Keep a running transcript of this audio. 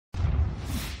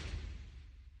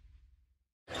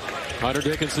Hunter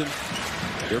Dickinson,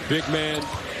 their big man,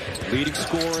 leading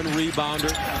scorer and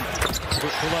rebounder.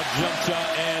 Pull-up jump shot,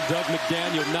 and Doug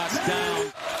McDaniel knocks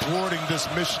down. Thwarting this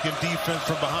Michigan defense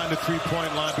from behind the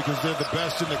three-point line because they're the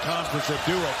best in the conference that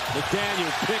do it.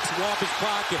 McDaniel picks Walker's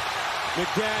pocket.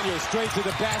 McDaniel straight to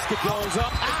the basket, goes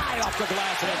up high off the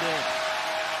glass and in.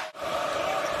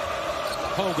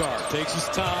 Hoggard takes his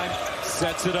time,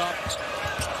 sets it up.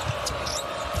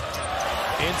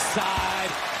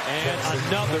 Inside, and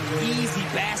another easy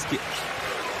basket.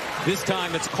 This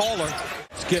time it's Kohler.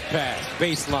 Skip pass,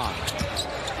 baseline.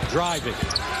 Driving.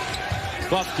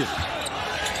 Buffkin.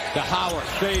 To Howard,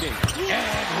 fading.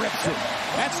 And rips it.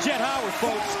 That's Jet Howard,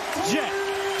 folks. Jet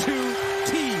to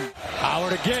T.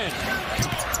 Howard again.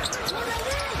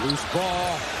 Loose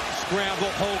ball.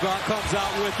 Scramble. Hoggard comes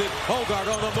out with it. Hoggard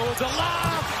on the move. The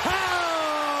lob.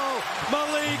 Oh!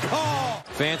 Malik Hall.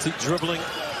 Fancy dribbling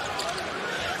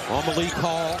on Malik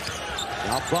Hall.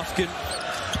 Now Buffkin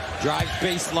drives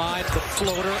baseline, the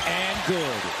floater, and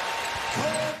good.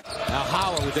 Now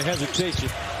Howard with the hesitation.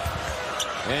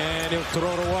 And he'll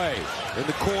throw it away in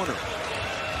the corner.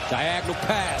 Diagonal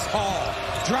pass. Hall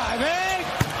driving.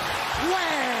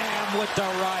 Wham! With the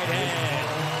right hand.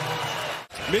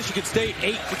 Michigan State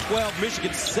 8 for 12.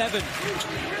 Michigan 7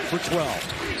 for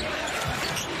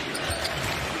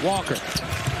 12. Walker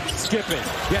skipping.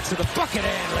 Gets to the bucket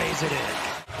and lays it in.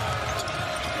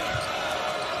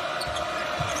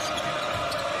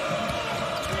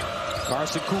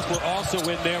 Carson Cooper also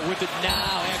in there with it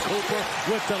now, and Cooper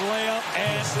with the layup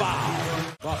and foul.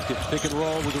 Buffkin pick and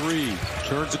roll with Reed.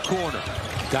 Turns the corner.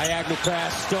 Diagonal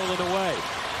pass stolen away.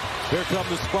 Here come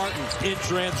the Spartans in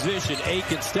transition.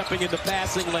 Aiken stepping in the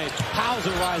passing lane.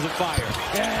 Hauser rising fire.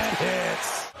 And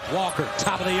hits. Walker,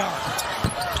 top of the arc.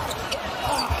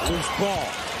 Loose ball.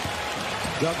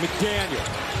 Doug McDaniel.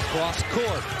 Cross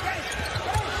court.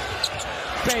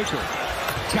 Baker.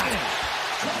 Got it.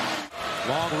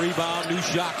 Long rebound, new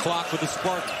shot clock for the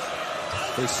Spartans.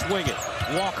 They swing it.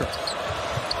 Walker.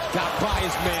 Got by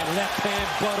his man. Left hand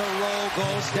butter roll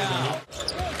goes down.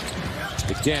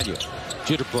 McDaniel.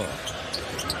 Jitterbug.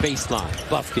 Baseline.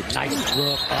 Buffkin. Nice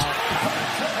look up.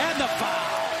 And the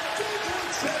foul.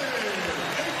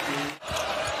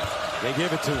 They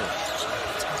give it to him.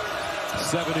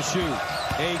 7 to shoot.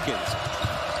 Akins.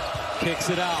 Kicks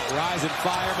it out. Rising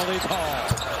fire. Malik Hall.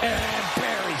 And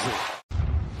buries it.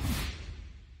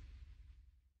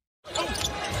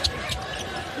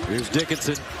 Here's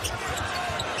Dickinson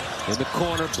in the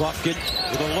corner. Buffkin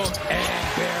with a look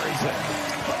and buries it.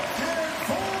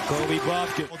 Kobe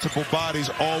Buffkin. Multiple bodies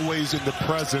always in the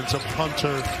presence of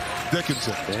Hunter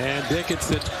Dickinson. And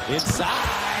Dickinson inside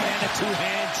and a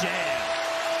two-hand jam.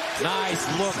 Nice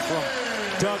look from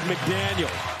Doug McDaniel.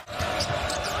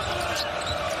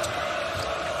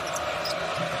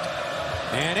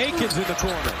 And Akins in the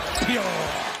corner. Pure.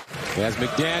 As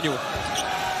McDaniel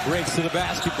breaks to the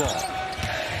basketball.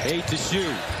 8 to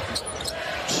shoot.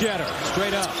 Cheddar,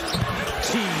 straight up.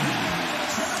 Cheese.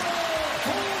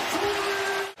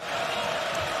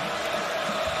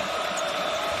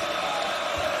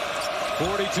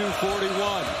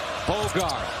 (42-41).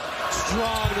 Hoggard,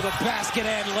 strong to the basket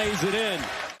and lays it in.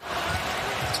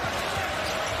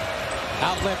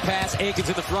 Outlet pass, Akins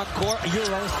in the front court.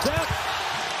 Euro step.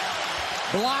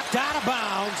 Blocked out of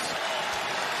bounds.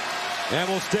 And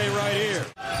we'll stay right here.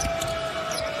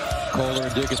 Kohler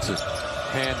and Dickinson.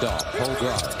 Handoff.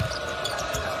 Hoggard.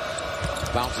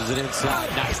 Bounces it inside.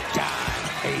 Nice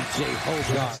dive. A.J.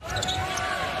 Hoggard.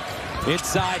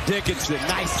 Inside Dickinson.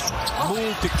 Nice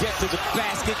move to get to the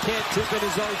basket. Can't tip in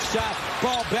his own shot.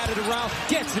 Ball batted around.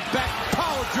 Gets it back.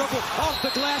 Power dribble off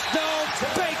the glass. No.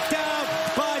 Baked down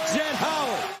by Jet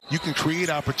Howard. You can create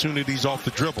opportunities off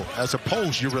the dribble. As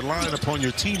opposed, you're relying upon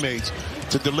your teammates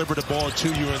to deliver the ball to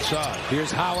you inside.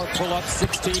 Here's Howard, pull up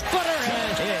 16-footer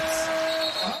and hits.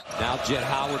 Now Jet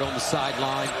Howard on the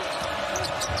sideline.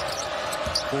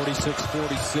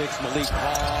 46-46, Malik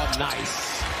Hall,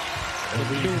 nice.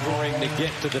 Maneuvering to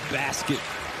get to the basket.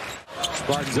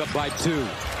 Spartans up by 2.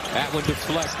 That one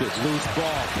deflected. Loose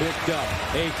ball, picked up.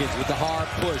 Akins with the hard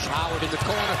push. Howard in the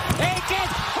corner.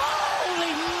 Akins!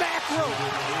 Holy mackerel!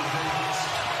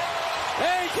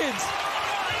 Akins!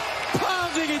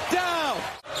 Pounding it down!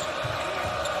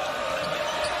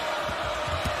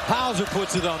 Hauser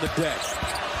puts it on the deck.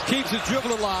 Keeps the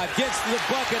dribble alive. Gets to the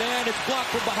bucket, and it's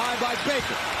blocked from behind by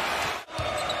Baker.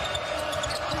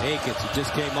 Akins, who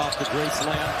just came off the great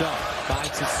slam dunk.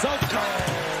 Finds Sissoko.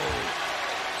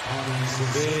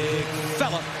 Big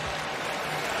fella.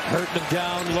 Hurting him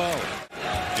down low.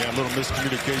 Yeah, a little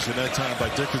miscommunication that time by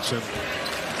Dickinson.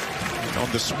 On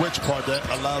the switch part, that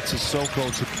allowed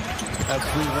Sissoko to have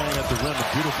free reign at the rim.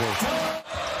 Beautiful.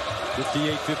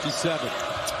 58-57.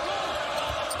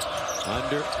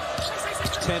 Under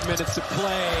 10 minutes to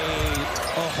play.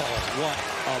 Oh, what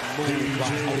a move by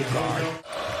Hogarth.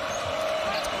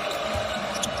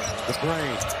 The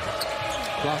brain.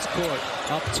 Cross court.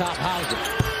 Up top, Hauser.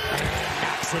 And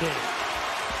knocks it in.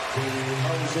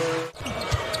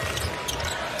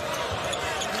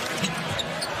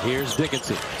 Here's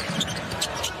Dickinson.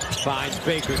 Finds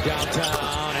Baker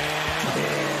downtown and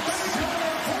hits.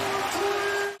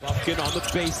 Bumpkin on the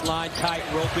baseline, tight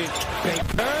roping.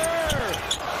 Baker!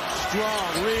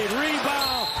 Strong, Reed,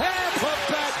 rebound, and put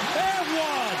back, and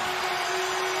one!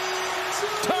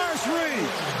 Tars Reed!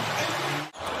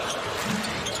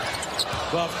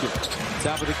 Bumpkin,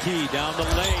 top of the key, down the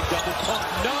lane, double pump,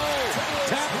 no!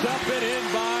 Tapped up and in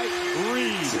by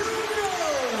Reed.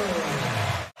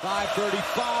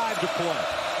 5:35 to play.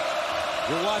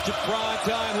 You're watching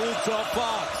primetime hoops on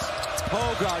Fox.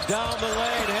 Hogarth down the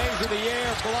lane, hangs in the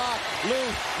air, block,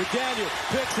 loose. McDaniel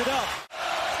picks it up.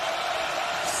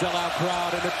 Sellout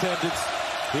crowd in attendance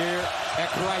here at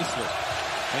Chrysler.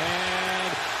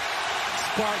 And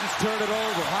Spartans turn it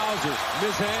over. Hauser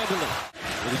mishandling.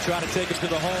 Will he try to take it to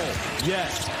the hole?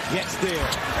 Yes, gets there.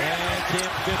 And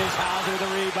can't finish. Hauser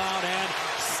the rebound and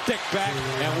stick back.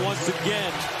 And once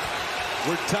again,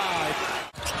 we're tied.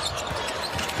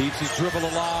 Keeps his dribble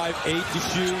alive. 8 to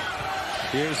shoot.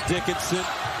 Here's Dickinson.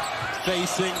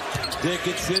 Facing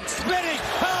Dickinson. Spinning.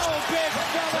 Oh, big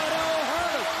fella. No,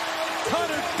 hurt him.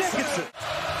 Hunter Dickinson.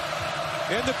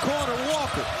 In the corner,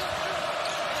 Walker.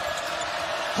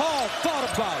 Hall thought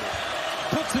about it.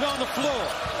 Puts it on the floor.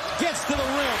 Gets to the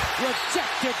rim.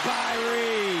 Rejected by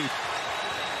Reed.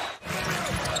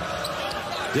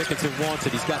 Dickinson wants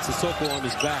it. He's got Sissoko on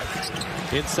his back.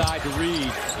 Inside to Reed.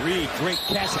 Reed, great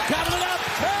catch. Got it up.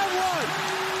 And one.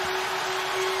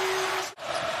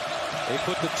 They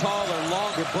put the taller,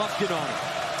 longer Bumpkin on him.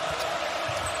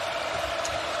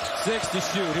 6 to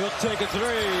shoot. He'll take a 3.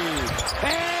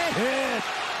 And hit.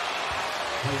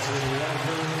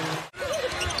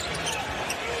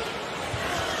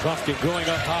 Bumpkin going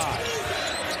up high.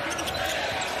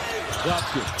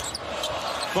 Bumpkin.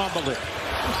 Fumble it.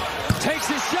 Takes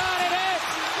a shot at it.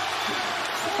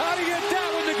 How do you get that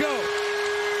one to go?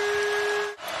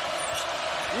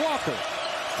 Walker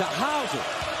to Hauser.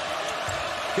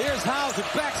 Here's Hauser,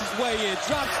 backs his way in.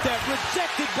 Drop step,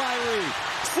 rejected by Reed.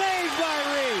 Saved by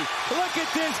Reed. Look at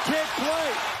this kid play.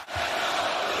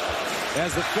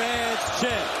 As the fans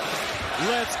chant,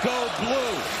 let's go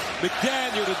blue.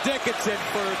 McDaniel to Dickinson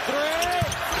for 3.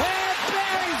 And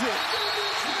buries it.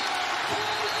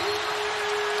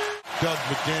 Doug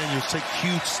McDaniel take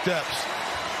huge steps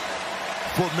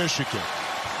for Michigan.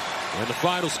 And the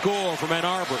final score from Ann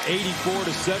Arbor,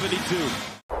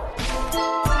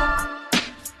 84-72.